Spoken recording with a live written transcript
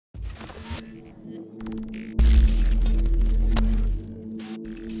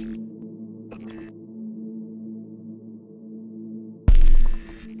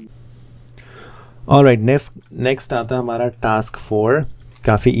Alright, next आता है हमारा टास्क 4।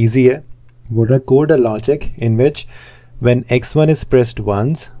 काफ़ी इजी है। बोल रहा है code a logic in which when x1 is pressed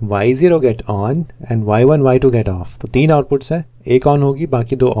once y0 get on and y1 y2 gate of. तो 3 आउटपुट्स हैं, एक ऑन होगी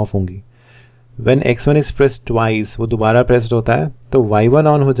बाकी 2 ऑफ होंगी। When x1 is pressed twice, वो दोबारा प्रेस्ड होता है तो y1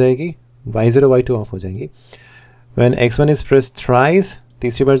 ऑन हो जाएगी, y0 y2 ऑफ हो जाएंगी। When x1 is pressed thrice,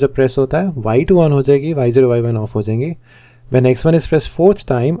 तीसरी बार जब प्रेस होता है y2 ऑन हो जाएगी, y0 y1 ऑफ हो जाएंगी। When x1 is pressed fourth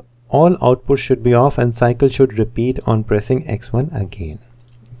time, all outputs should be off and cycle should repeat on pressing x1 again.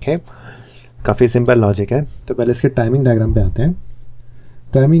 Okay, काफ़ी simple logic है। तो पहले इसके टाइमिंग डायग्राम पे आते हैं।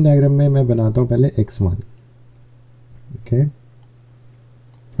 टाइमिंग डायग्राम में मैं बनाता हूँ पहले x1। ओके,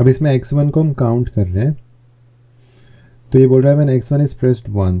 अब इसमें x1 को हम काउंट कर रहे हैं। तो ये बोल रहा है when x1 is pressed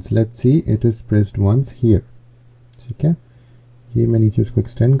once, let's see it is pressed once here। ठीक है, ये मैं नीचे उसको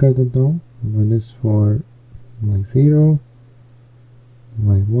एक्सटेंड कर देता हूँ। 1 is for y0,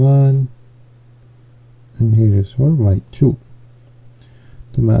 y1 and here is for y2।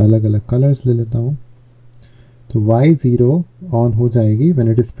 तो मैं अलग अलग कलर्स ले लेता हूँ। तो y0 ऑन हो जाएगी when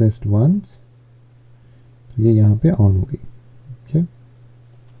it is pressed once, तो ये यहाँ पे ऑन होगी। ठीक है,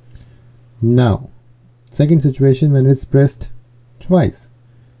 now second situation when it is pressed twice,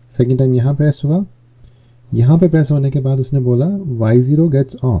 second time यहाँ प्रेस हुआ। यहाँ पे प्रेस होने के बाद उसने बोला y0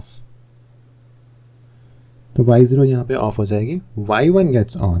 gets off, तो y0 यहाँ पे ऑफ हो जाएगी। y1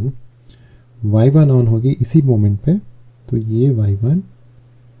 gets on, y1 on होगी इसी मोमेंट पे, तो ये y1,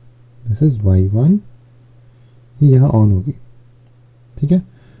 दिस इज y1, ये यहाँ ऑन होगी। ठीक है,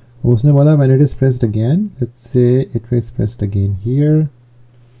 उसने बोला when it is pressed again, let's say it is pressed again here,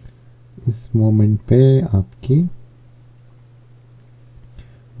 इस मोमेंट पे आपकी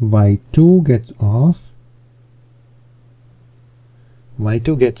y2 gets of,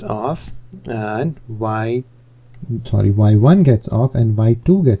 y2 gets off and y1 gets off and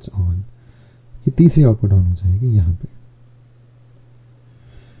y2 gets on। ये तीसरी आउटपुट ऑन हो जाएगी यहाँ पे।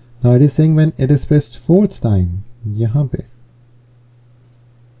 Now it is saying when it is pressed fourth time, यहाँ पे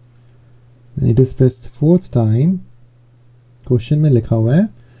when it is pressed fourth time, question में लिखा हुआ है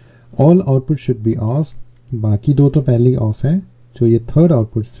all output should be off। बाकी दो तो पहले ही ऑफ है, जो ये थर्ड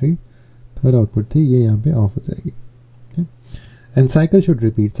आउटपुट थी ये यहाँ पे ऑफ हो जाएगी। And cycle should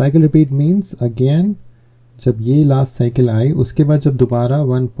repeat, cycle repeat means again जब ये लास्ट साइकिल आई उसके बाद जब दोबारा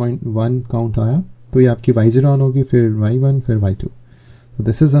 1.1 काउंट आया तो ये आपकी y0 ऑन होगी, फिर y1, फिर y2। तो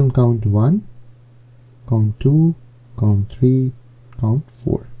this is on count 1, count 2, count 3, count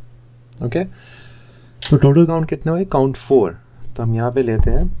 4। Okay, तो टोटल काउंट कितने हुए? काउंट 4। तो हम यहाँ पे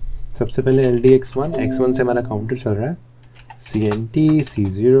लेते हैं सबसे पहले LD x1, x1 से हमारा काउंटर चल रहा है CNT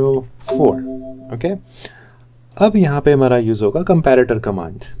C0 4। ओके, अब यहाँ पे हमारा यूज़ होगा कंपैरेटर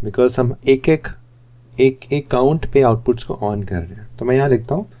कमांड, बिकॉज हम एक काउंट पे आउटपुट्स को ऑन कर रहे हैं। तो मैं यहाँ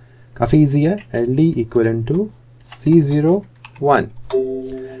लिखता हूँ, काफ़ी इजी है, LD इक्वल टू C0 1।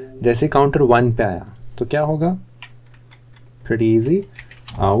 जैसे काउंटर 1 पे आया तो क्या होगा? प्रीटी इजी,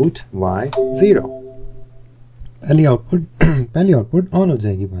 आउट y0, पहली आउटपुट ऑन हो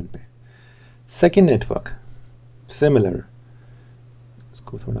जाएगी 1 पे। सेकेंड नेटवर्क सिमिलर,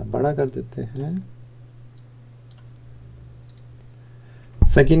 इसको थोड़ा बड़ा कर देते हैं।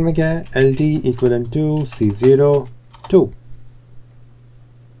 सेकेंड में क्या है? LD equal to C0 2,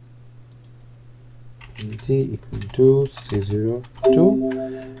 LD equal to C0 2।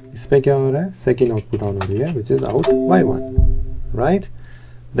 इस पे क्या हो रहा है? सेकेंड आउटपुट ऑन हो रही है which is out y1, right.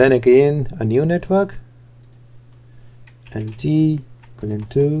 Then again a new network, LD equal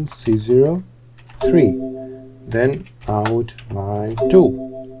to C0 3, then out y2।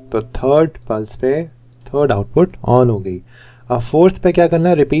 तो थर्ड पल्स पे थर्ड आउटपुट ऑन हो गई। अब फोर्थ पे क्या करना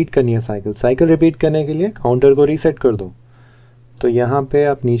है? रिपीट करनी है साइकिल रिपीट करने के लिए काउंटर को रीसेट कर दो। तो यहाँ पे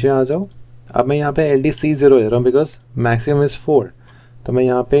आप नीचे आ जाओ। अब मैं यहाँ पे LD C0 ले रहा हूँ बिकॉज मैक्सिमम इज़ 4। तो मैं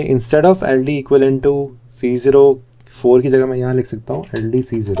यहाँ पे instead of LD equal to C0 4 की जगह मैं यहाँ लिख सकता हूँ LD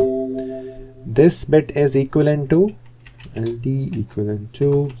C0। This bit is equal to LD equal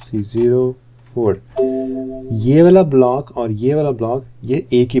to C0 4। ये वाला ब्लॉक और ये वाला ब्लॉक ये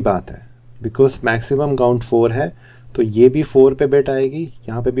एक ही बात है, बिकॉज मैक्सिमम काउंट 4 है, तो ये भी 4 पे बिट आएगी,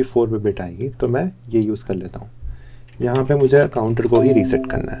 यहाँ पे भी 4 पे बिट आएगी। तो मैं ये यूज़ कर लेता हूँ। यहाँ पे मुझे काउंटर को ही रीसेट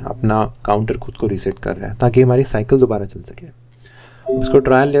करना है, अपना काउंटर खुद को रीसेट कर रहा है ताकि हमारी साइकिल दोबारा चल सके। उसको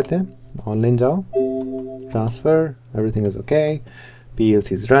ट्रायल लेते हैं, ऑनलाइन जाओ, transfer, everything is okay,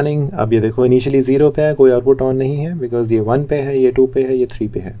 PLC is running. अब ये देखो इनिशियली 0 पे है, कोई आउटपुट ऑन नहीं है बिकॉज ये 1 पे है, ये 2 पे है, ये 3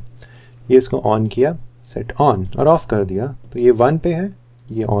 पे है। ये इसको ऑन किया, सेट ऑन और ऑफ कर दिया, तो ये 1 पे है,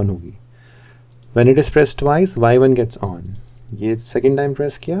 ये ऑन होगी। When it is pressed twice, y1 gets on। ये सेकेंड टाइम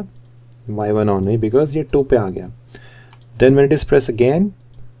प्रेस किया, y1 ऑन नहीं बिकॉज ये 2 पे आ गया। Then when it is pressed again,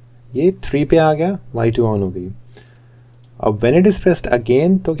 ये 3 पे आ गया, Y2 ऑन हो गई। अब when it is pressed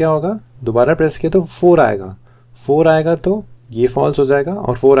again तो क्या होगा, दोबारा प्रेस किया तो 4 आएगा, 4 आएगा तो ये फॉल्स हो जाएगा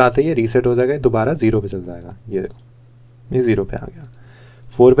और 4 आते ही ये रीसेट हो जाएगा, दोबारा 0 पे चल जाएगा। ये 0 पे आ गया,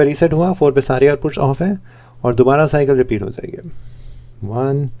 4 पे रीसेट हुआ, 4 पे सारी आउटपुट्स ऑफ हैं और दोबारा साइकिल रिपीट हो जाएगी।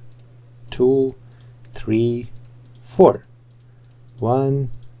 1 2 3 4 1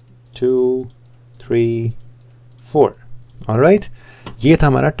 2 3 4। ऑलराइट, ये था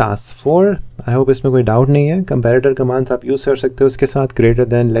हमारा टास्क 4। आई होप इसमें कोई डाउट नहीं है। कंपैरेटर कमांड्स आप यूज़ कर सकते हो उसके साथ, greater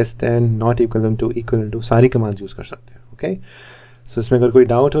than, less than, not equal to, equal to, सारी कमांड्स यूज़ कर सकते हो। ओके, सो इसमें अगर कोई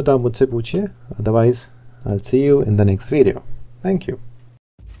डाउट हो तो आप मुझसे पूछिए, otherwise I will see you in the next video. Thank you.